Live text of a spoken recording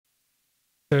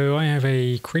So I have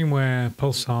a Creamware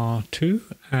Pulsar II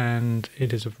and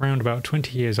it is around about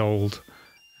 20 years old,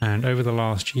 and over the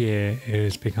last year it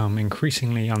has become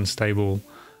increasingly unstable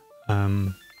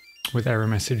with error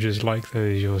messages like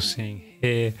those you're seeing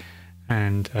here,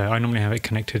 and I normally have it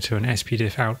connected to an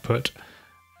SPDIF output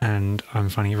and I'm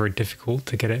finding it very difficult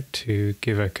to get it to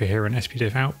give a coherent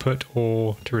SPDIF output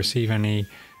or to receive any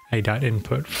ADAT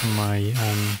input from my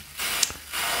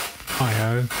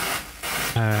I/O.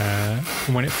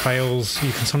 When it fails,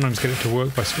 you can sometimes get it to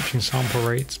work by switching sample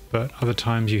rates, but other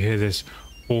times you hear this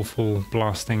awful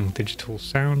blasting digital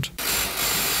sound.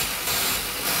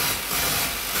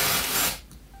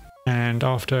 And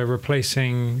after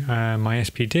replacing my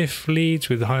SPDIF leads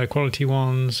with higher quality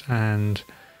ones and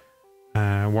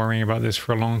worrying about this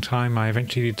for a long time, I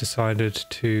eventually decided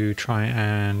to try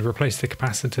and replace the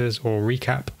capacitors or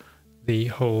recap the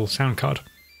whole sound card.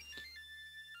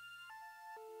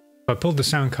 I pulled the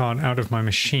sound card out of my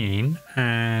machine,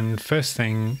 and first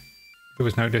thing that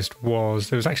was noticed was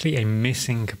there was actually a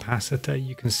missing capacitor.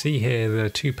 You can see here the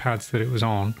two pads that it was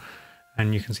on,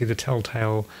 and you can see the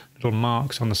telltale little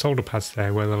marks on the solder pads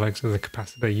there where the legs of the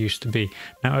capacitor used to be.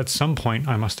 Now at some point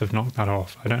I must have knocked that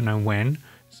off. I don't know when.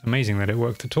 It's amazing that it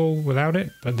worked at all without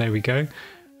it, but there we go.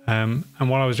 And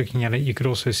while I was looking at it, you could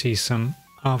also see some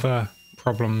other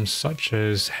problems such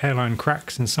as hairline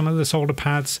cracks in some of the solder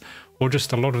pads, or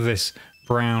just a lot of this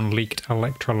brown leaked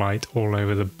electrolyte all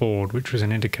over the board, which was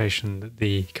an indication that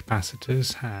the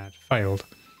capacitors had failed.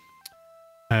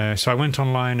 So I went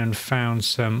online and found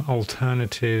some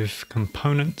alternative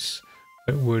components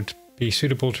that would be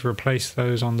suitable to replace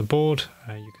those on the board.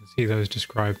 You can see those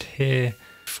described here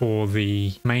for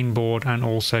the main board and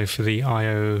also for the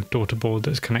I/O daughter board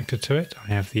that's connected to it. I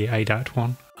have the ADAT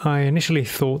one. I initially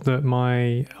thought that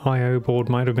my I/O board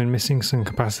might have been missing some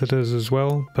capacitors as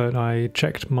well, but I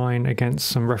checked mine against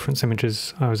some reference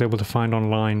images I was able to find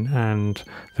online, and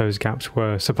those gaps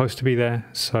were supposed to be there,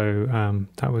 so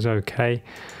that was okay.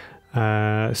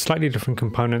 Slightly different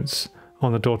components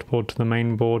on the daughter board to the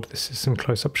main board. This is some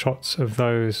close-up shots of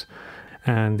those,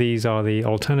 and these are the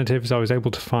alternatives I was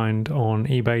able to find on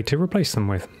eBay to replace them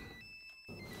with.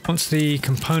 Once the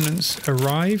components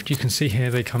arrived, you can see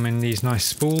here they come in these nice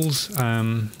spools.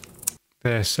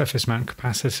 They're surface mount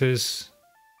capacitors,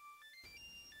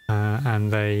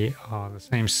 and they are the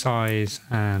same size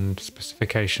and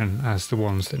specification as the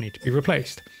ones that need to be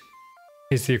replaced.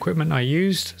 Here's the equipment I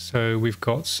used. So we've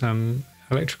got some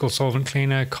electrical solvent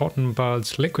cleaner, cotton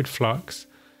buds, liquid flux,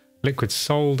 liquid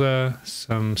solder,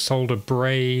 some solder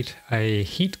braid, a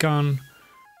heat gun,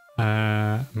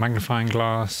 magnifying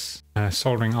glass,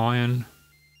 soldering iron.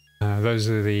 Those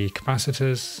are the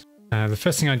capacitors. The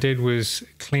first thing I did was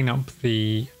clean up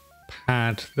the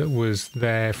pad that was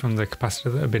there from the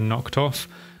capacitor that had been knocked off.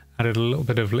 Added a little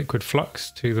bit of liquid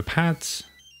flux to the pads.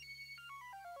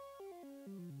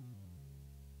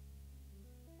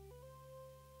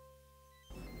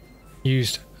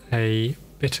 Used a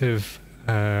bit of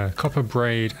copper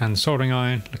braid and soldering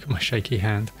iron. Look at my shaky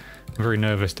hand. I'm very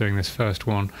nervous doing this first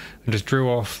one. And just drew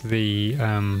off the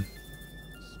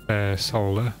spare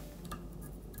solder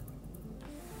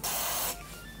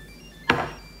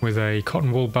with a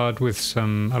cotton wool bud with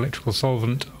some electrical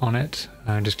solvent on it,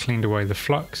 and just cleaned away the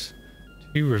flux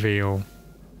to reveal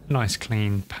a nice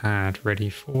clean pad ready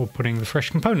for putting the fresh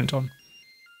component on.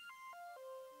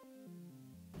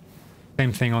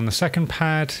 Same thing on the second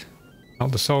pad.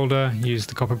 Melt the solder, use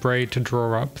the copper braid to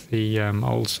draw up the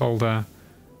old solder.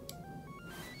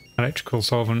 Electrical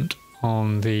solvent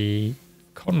on the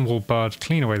cotton wool bud,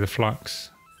 clean away the flux.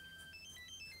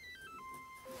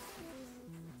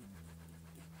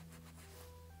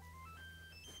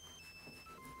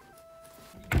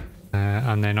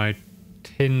 And then I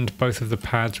tinned both of the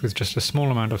pads with just a small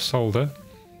amount of solder.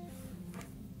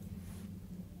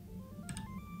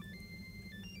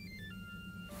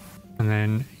 And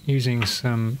then using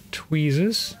some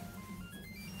tweezers,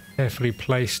 carefully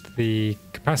placed the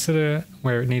capacitor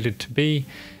where it needed to be,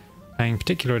 paying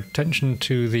particular attention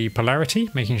to the polarity,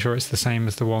 making sure it's the same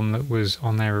as the one that was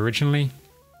on there originally.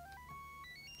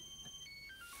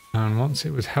 And once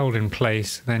it was held in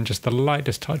place, then just the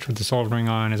lightest touch with the soldering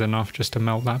iron is enough just to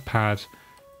melt that pad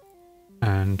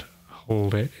and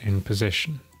hold it in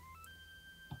position.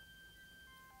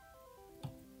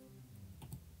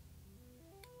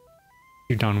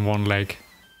 You've done one leg,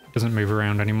 it doesn't move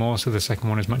around anymore, so the second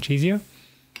one is much easier.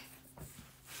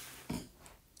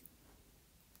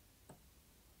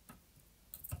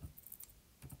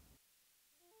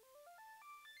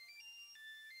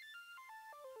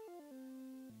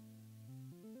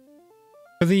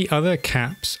 For the other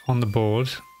caps on the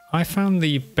board, I found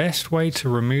the best way to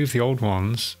remove the old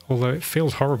ones, although it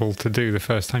feels horrible to do the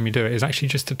first time you do it, is actually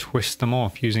just to twist them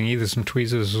off using either some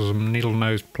tweezers or some needle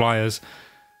nose pliers.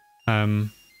 I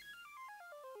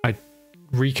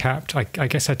recapped, I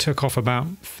guess I took off about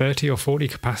 30 or 40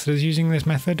 capacitors using this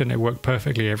method, and it worked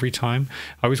perfectly every time.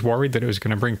 I was worried that it was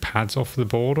going to bring pads off the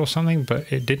board or something,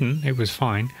 but it didn't. It was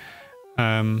fine.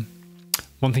 One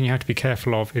thing you have to be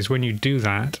careful of is when you do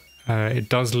that, it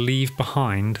does leave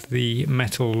behind the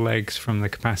metal legs from the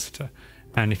capacitor,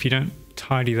 and if you don't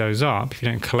tidy those up, if you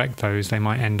don't collect those, they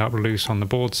might end up loose on the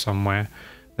board somewhere.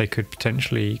 They could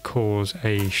potentially cause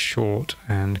a short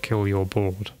and kill your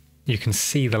board. You can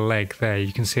see the leg there,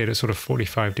 you can see it at sort of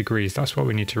 45 degrees. That's what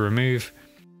we need to remove.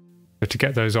 But to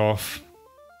get those off,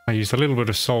 I used a little bit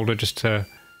of solder just to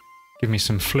give me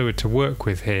some fluid to work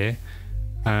with here,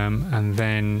 and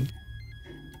then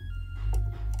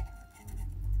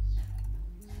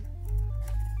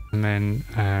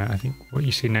I think what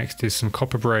you see next is some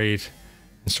copper braid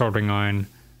and soldering iron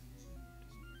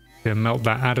to melt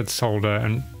that added solder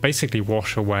and basically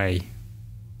wash away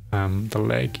the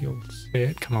leg. You'll see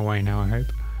it come away now, I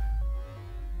hope.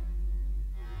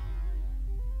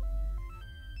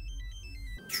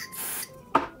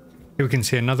 Here we can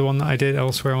see another one that I did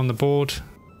elsewhere on the board.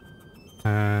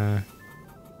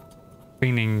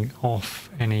 Cleaning off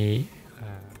any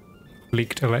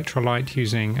leaked electrolyte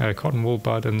using a cotton wool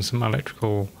bud and some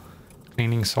electrical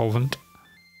cleaning solvent.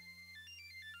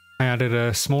 I added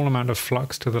a small amount of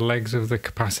flux to the legs of the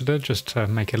capacitor just to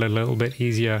make it a little bit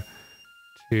easier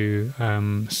to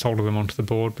solder them onto the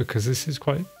board, because this is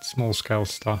quite small scale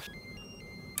stuff.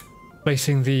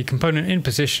 Placing the component in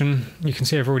position, you can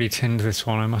see I've already tinned this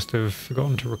one. I must have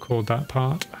forgotten to record that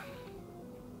part.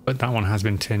 But that one has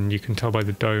been tinned, you can tell by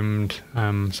the domed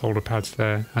solder pads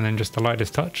there, and then just the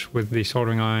lightest touch with the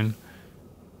soldering iron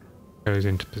goes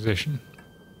into position.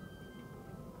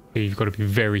 You've got to be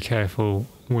very careful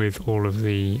with all of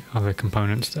the other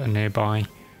components that are nearby.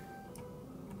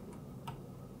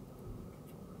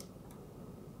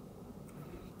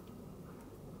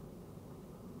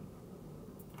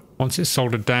 Once it's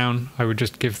soldered down, I would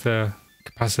just give the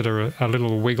capacitor a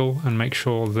little wiggle and make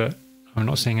sure that I'm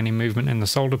not seeing any movement in the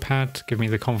solder pad to give me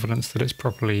the confidence that it's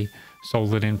properly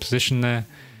soldered in position there,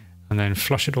 and then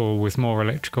flush it all with more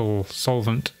electrical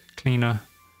solvent cleaner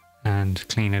and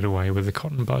clean it away with the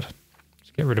cotton bud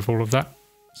to get rid of all of that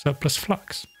surplus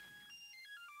flux.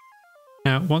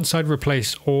 Now, once I'd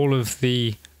replaced all of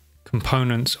the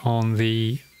components on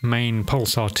the main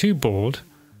Pulsar II board,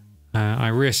 I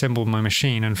reassembled my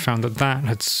machine and found that that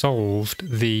had solved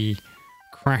the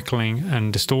crackling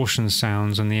and distortion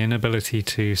sounds and the inability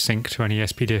to sync to any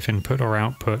SPDIF input or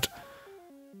output.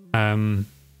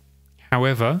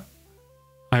 However,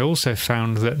 I also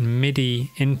found that Midi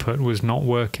input was not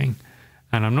working,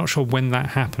 and I'm not sure when that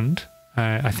happened.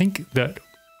 I think that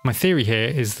my theory here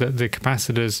is that the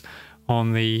capacitors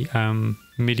on the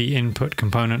Midi input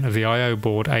component of the I/O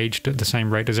board aged at the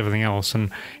same rate as everything else,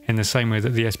 and in the same way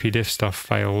that the SPDIF stuff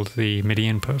failed, the Midi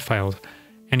input failed.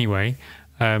 Anyway,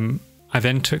 I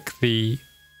then took the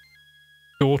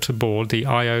daughter board, the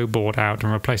I/O board, out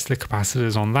and replaced the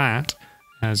capacitors on that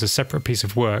as a separate piece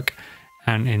of work,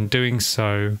 and in doing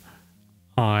so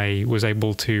I was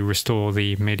able to restore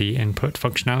the Midi input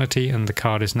functionality, and the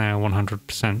card is now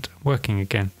 100% working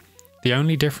again. The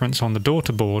only difference on the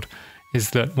daughter board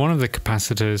is that one of the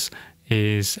capacitors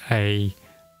is a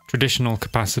traditional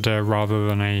capacitor rather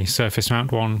than a surface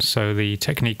mount one, so the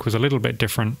technique was a little bit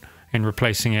different in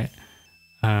replacing it.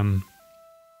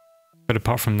 But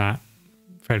apart from that,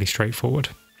 fairly straightforward.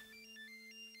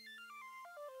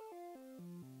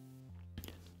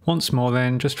 Once more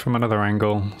then, just from another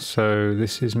angle. So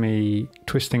this is me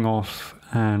twisting off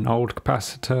an old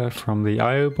capacitor from the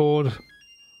I/O board.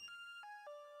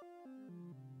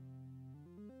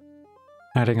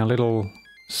 Adding a little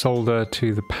solder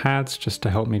to the pads just to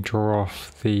help me draw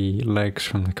off the legs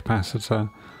from the capacitor.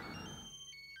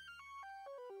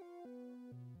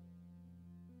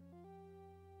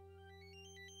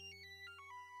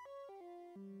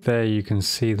 There you can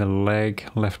see the leg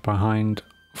left behind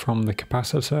from the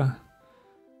capacitor.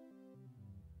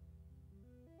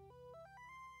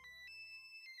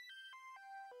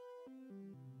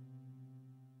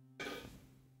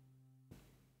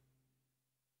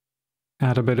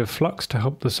 Add a bit of flux to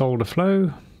help the solder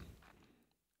flow.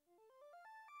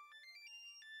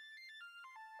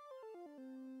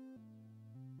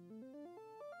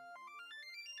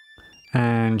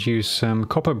 And use some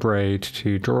copper braid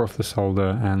to draw off the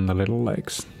solder and the little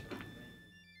legs.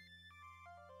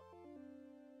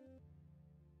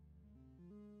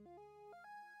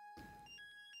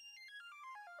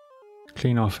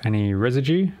 clean off any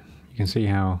residue. You can see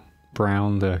how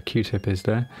brown the Q-tip is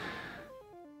there.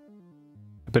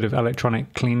 A bit of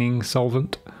electronic cleaning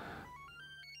solvent.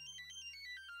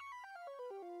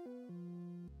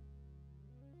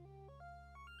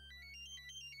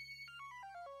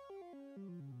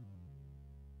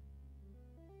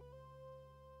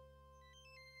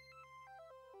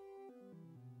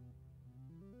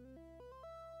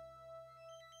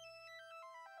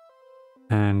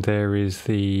 And there is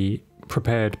the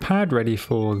prepared pad ready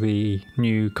for the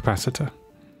new capacitor.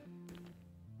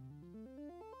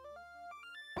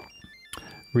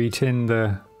 Retin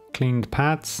the cleaned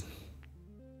pads.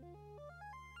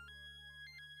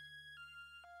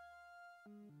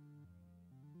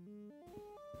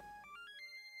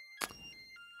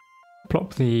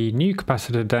 Plop the new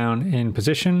capacitor down in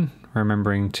position,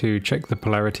 remembering to check the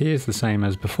polarity is the same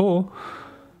as before.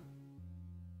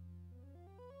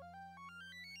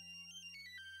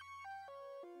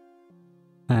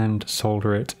 And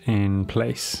solder it in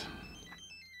place.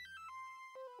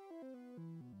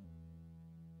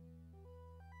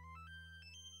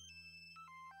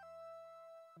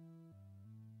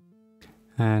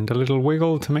 And a little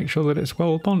wiggle to make sure that it's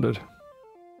well bonded.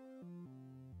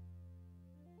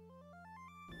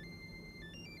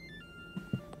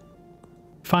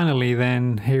 Finally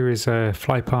then, here is a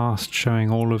fly past showing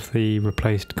all of the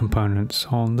replaced components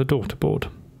on the daughter board.